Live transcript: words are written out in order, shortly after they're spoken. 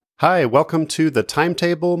Hi, welcome to the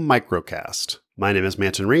Timetable Microcast. My name is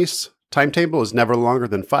Manton Reese. Timetable is never longer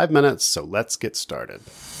than 5 minutes, so let's get started.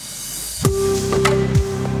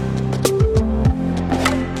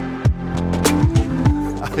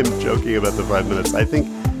 I'm joking about the 5 minutes. I think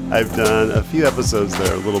I've done a few episodes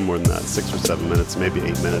that are a little more than that, 6 or 7 minutes, maybe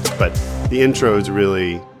 8 minutes, but the intro is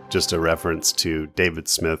really just a reference to David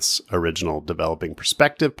Smith's original Developing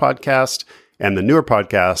Perspective podcast and the newer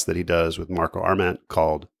podcast that he does with Marco Arment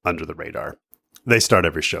called Under the Radar. They start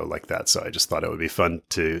every show like that, so I just thought it would be fun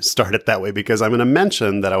to start it that way because I'm going to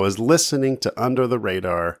mention that I was listening to Under the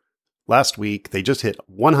Radar last week. They just hit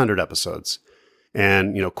 100 episodes.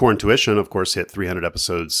 And, Core Intuition, of course, hit 300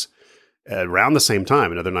 episodes around the same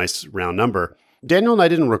time, another nice round number. Daniel and I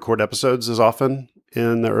didn't record episodes as often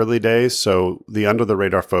in the early days, so the Under the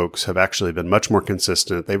Radar folks have actually been much more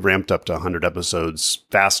consistent. They've ramped up to 100 episodes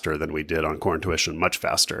faster than we did on Core Intuition, much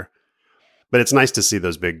faster. But it's nice to see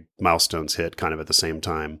those big milestones hit kind of at the same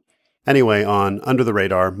time. Anyway, on Under the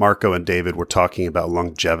Radar, Marco and David were talking about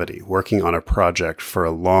longevity, working on a project for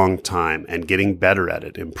a long time and getting better at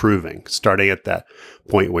it, improving, starting at that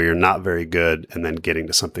point where you're not very good and then getting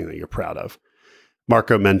to something that you're proud of.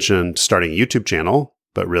 Marco mentioned starting a YouTube channel,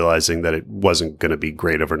 but realizing that it wasn't going to be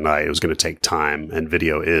great overnight. It was going to take time, and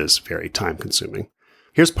video is very time-consuming.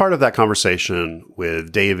 Here's part of that conversation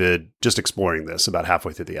with David just exploring this about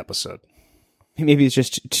halfway through the episode. Maybe it's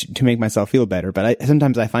just to make myself feel better, but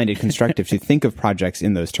sometimes I find it constructive to think of projects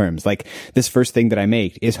in those terms. Like, this first thing that I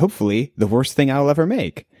make is hopefully the worst thing I'll ever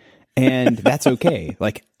make. And that's okay.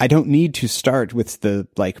 Like, I don't need to start with the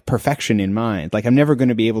perfection in mind. Like, I'm never going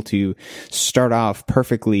to be able to start off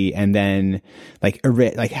perfectly and then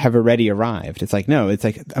have already arrived. It's like, no, it's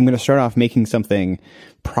like, I'm going to start off making something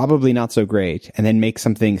probably not so great and then make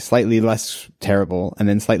something slightly less terrible and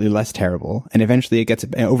then slightly less terrible. And eventually it gets,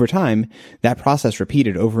 over time, that process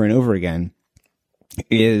repeated over and over again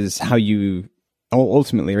is how you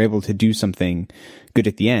ultimately are able to do something good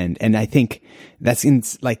at the end. And I think that's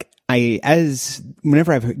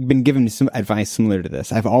whenever I've been given some advice similar to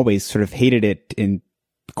this, I've always sort of hated it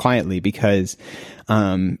quietly because,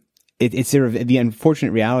 it's sort of the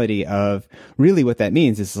unfortunate reality of really what that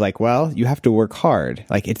means is you have to work hard.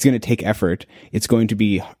 Like, it's going to take effort. It's going to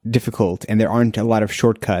be difficult, and there aren't a lot of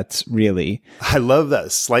shortcuts, really. I love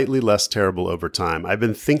that. Slightly less terrible over time. I've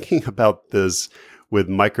been thinking about this with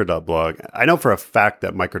Micro.blog. I know for a fact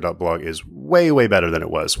that Micro.blog is way, way better than it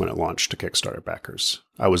was when it launched to Kickstarter backers.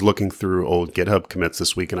 I was looking through old GitHub commits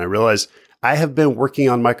this week, and I realized I have been working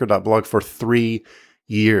on Micro.blog for 3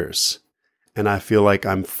 years. And I feel like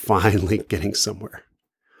I'm finally getting somewhere.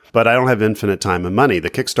 But I don't have infinite time and money. The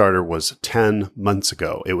Kickstarter was 10 months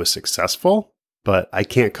ago. It was successful, but I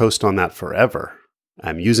can't coast on that forever.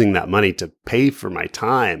 I'm using that money to pay for my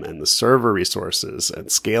time and the server resources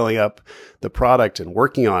and scaling up the product and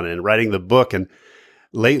working on it and writing the book. And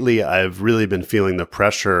lately, I've really been feeling the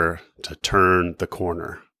pressure to turn the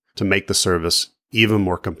corner, to make the service even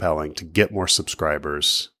more compelling, to get more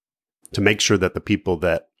subscribers, to make sure that the people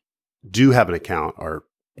that do have an account are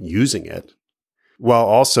using it, while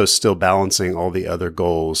also still balancing all the other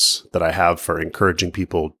goals that I have for encouraging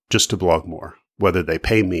people just to blog more, whether they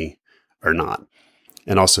pay me or not,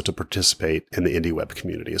 and also to participate in the indie web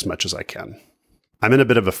community as much as I can. I'm in a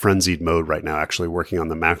bit of a frenzied mode right now, actually working on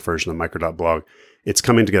the Mac version of Micro.blog. It's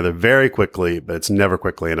coming together very quickly, but it's never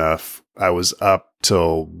quickly enough. I was up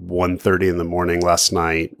till 1:30 in the morning last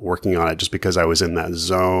night working on it just because I was in that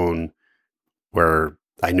zone where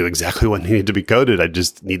I knew exactly what needed to be coded. I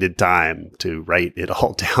just needed time to write it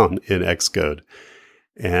all down in Xcode.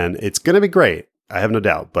 And it's going to be great. I have no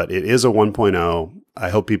doubt, but it is a 1.0. I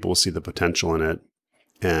hope people will see the potential in it.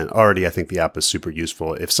 And already I think the app is super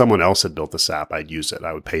useful. If someone else had built this app, I'd use it.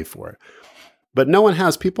 I would pay for it. But no one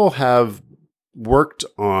has. People have worked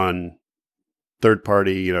on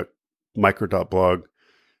third-party, Micro.blog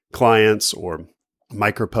clients or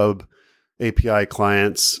Micropub API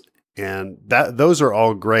clients. And those are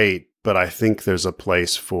all great, but I think there's a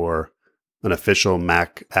place for an official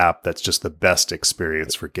Mac app that's just the best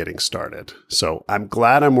experience for getting started. So I'm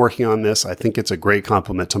glad I'm working on this. I think it's a great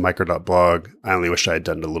compliment to Micro.blog. I only wish I had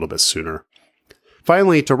done it a little bit sooner.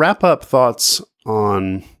 Finally, to wrap up thoughts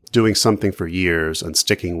on doing something for years and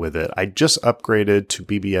sticking with it, I just upgraded to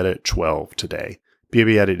BBEdit 12 today.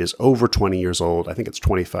 BBEdit is over 20 years old. I think it's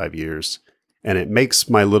 25 years. And it makes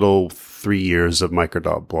my little 3 years of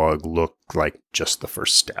Micro.blog look like just the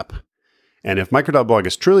first step. And if Micro.blog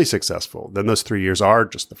is truly successful, then those 3 years are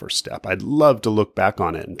just the first step. I'd love to look back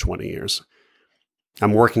on it in 20 years.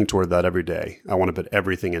 I'm working toward that every day. I want to put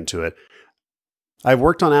everything into it. I've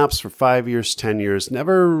worked on apps for 5 years, 10 years,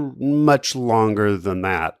 never much longer than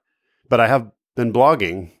that. but I have been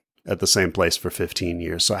blogging at the same place for 15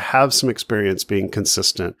 years. So I have some experience being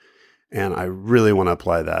consistent, and I really want to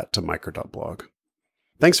apply that to Micro.blog.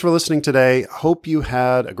 Thanks for listening today. Hope you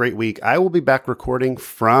had a great week. I will be back recording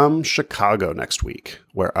from Chicago next week,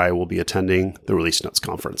 where I will be attending the Release Notes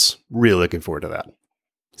conference. Really looking forward to that.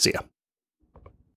 See ya.